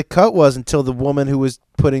that's where the cut was until the woman who was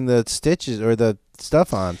putting the stitches or the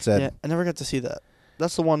stuff on said. Yeah, I never got to see that.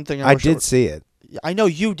 That's the one thing I wish did see it. I know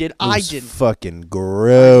you did. It I was didn't. fucking I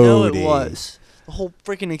grody. know it was. The whole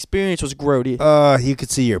freaking experience was grody. You could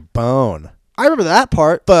see your bone. I remember that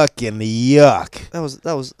part. Fucking yuck. That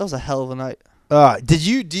was a hell of a night. Do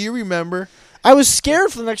you remember? I was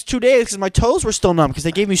scared for the next 2 days because my toes were still numb because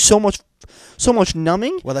they gave me so much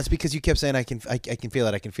numbing. Well, that's because you kept saying I can feel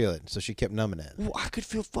it, I can feel it. So she kept numbing it. Well, I could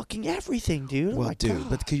feel fucking everything, dude. Well, oh my dude, God.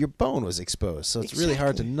 but because your bone was exposed, so it's really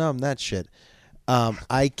hard to Exactly. numb that shit.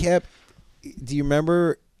 I kept. Do you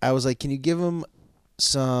remember? I was like, "Can you give him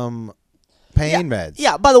some pain meds?"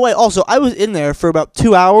 Yeah, by the way, also, I was in there for about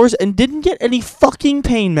 2 hours and didn't get any fucking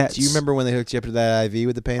pain meds. Do you remember when they hooked you up to that IV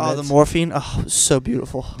with the pain meds? Oh, the morphine. Oh, it was so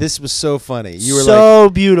beautiful. This was so funny. You were so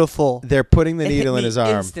like, beautiful. they're putting the It hit needle in me his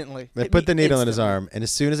arm. instantly. They Hit put me the needle in his instantly. arm, and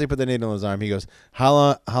as soon as they put the needle in his arm, he goes, "How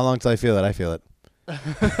long till I feel it? I feel it."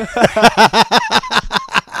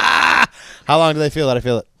 How long do they feel it? I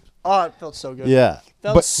feel it. Oh, it felt so good. Yeah.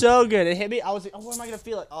 Felt But so good. It hit me. I was like, oh, what am I going to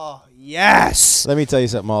feel like? Oh, yes. let me tell you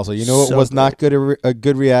something also. You know what So was not good a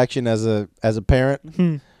good reaction as a parent?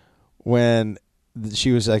 Hmm. When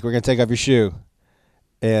she was like, "We're gonna take off your shoe,"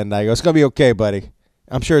 and I go, "It's gonna be okay, buddy.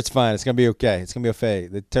 I'm sure it's fine. It's gonna be okay. It's gonna be okay."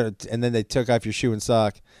 And then they took off your shoe and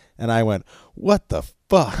sock, and I went, "What the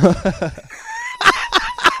fuck?"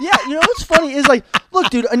 Yeah, you know what's funny is like, look,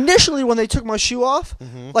 dude, initially when they took my shoe off,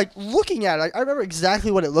 like looking at it, I remember exactly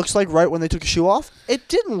what it looks like right when they took the shoe off. It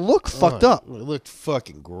didn't look fucked up. It looked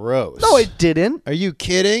fucking gross. No, it didn't. Are you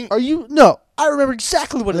kidding? Are you? No, I remember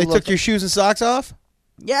exactly what They it looked took your shoes and socks off? like.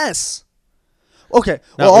 Yes. Okay.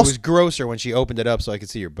 No, Well, it also, was grosser when she opened it up so I could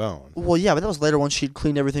see your bone. well, yeah, but that was later when she'd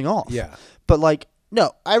cleaned everything off. Yeah. But like,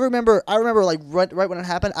 no, I remember like right when it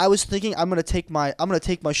happened, I was thinking I'm gonna take my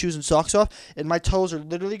shoes and socks off, and my toes are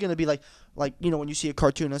literally gonna be like you know when you see a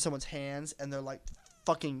cartoon of someone's hands and their like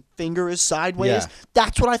fucking finger is sideways. Yeah.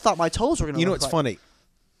 That's what I thought my toes were gonna. You know look what's like. funny?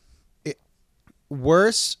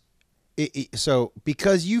 So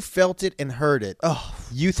because you felt it and heard it, Oh,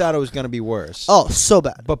 you thought it was going to be worse. oh, so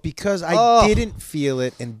bad. But because I Oh. didn't feel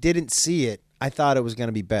it and didn't see it, I thought it was going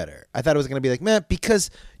to be better. I thought it was going to be like, man,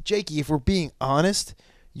 because, Jakey, if we're being honest,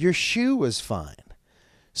 your shoe was fine.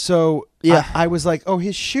 So Yeah. I was like, oh,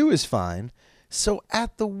 his shoe is fine. So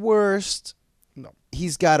at the worst, No.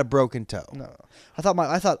 he's got a broken toe. No, I thought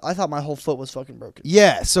my whole foot was fucking broken.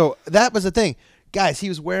 Yeah, so that was the thing. Guys, he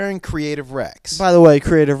was wearing Creative Rex. By the way,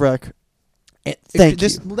 Creative Rec. And Thank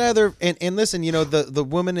this you. leather and listen, you know, the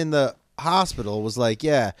woman in the hospital was like,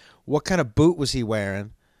 yeah, what kind of boot was he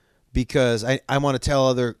wearing? Because I want to tell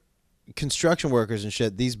other construction workers and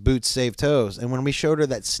shit, these boots save toes. And when we showed her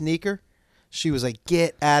that sneaker, she was like,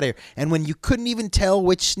 get out of here. And when you couldn't even tell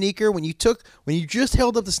which sneaker, when you just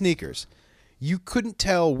held up the sneakers, you couldn't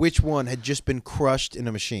tell which one had just been crushed in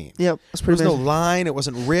a machine. Yep, that's There pretty was no amazing. line. It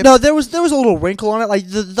wasn't ripped. No, there was a little wrinkle on it. Like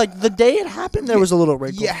the day it happened, there was a little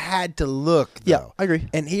wrinkle. You had to look, though. Yeah, I agree.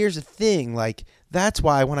 And here's the thing, like, that's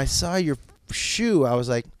why when I saw your shoe, I was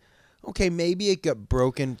like, okay, maybe it got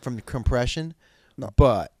broken from the compression. No.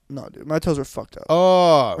 But, No, dude, my toes are fucked up.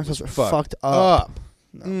 oh, My it was toes are fucked up. up.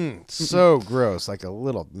 So gross, like a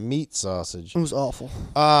little meat sausage. It was awful.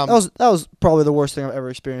 That was probably the worst thing I've ever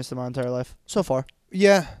experienced in my entire life so far.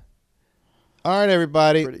 Yeah. All right,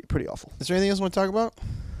 everybody. Pretty awful. Is there anything else you want to talk about?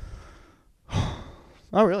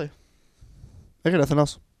 Not really. I got nothing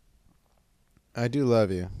else. I do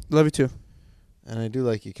love you. Love you too. And I do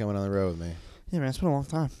like you coming on the road with me. Yeah, man, it's been a long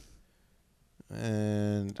time.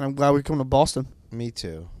 And And I'm glad we come to Boston. me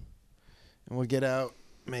too. And we'll get out,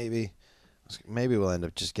 maybe. Maybe we'll end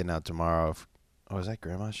up just getting out tomorrow. Oh, is that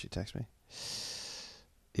Grandma? She texted me?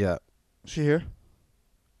 Yeah. Is she here?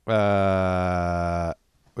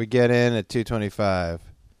 We get in at 2:25.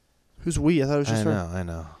 Who's we? I thought it was just her. I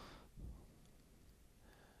know.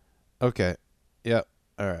 Okay. Yep.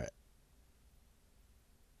 All right.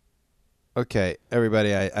 Okay,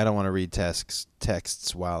 everybody, I don't want to read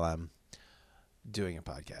texts while I'm doing a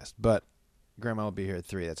podcast, but Grandma will be here at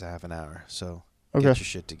 3. That's a half an hour, so Okay. get your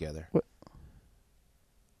shit together. What?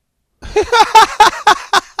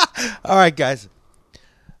 All right, guys.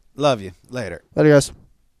 Love you. Later. Later, guys.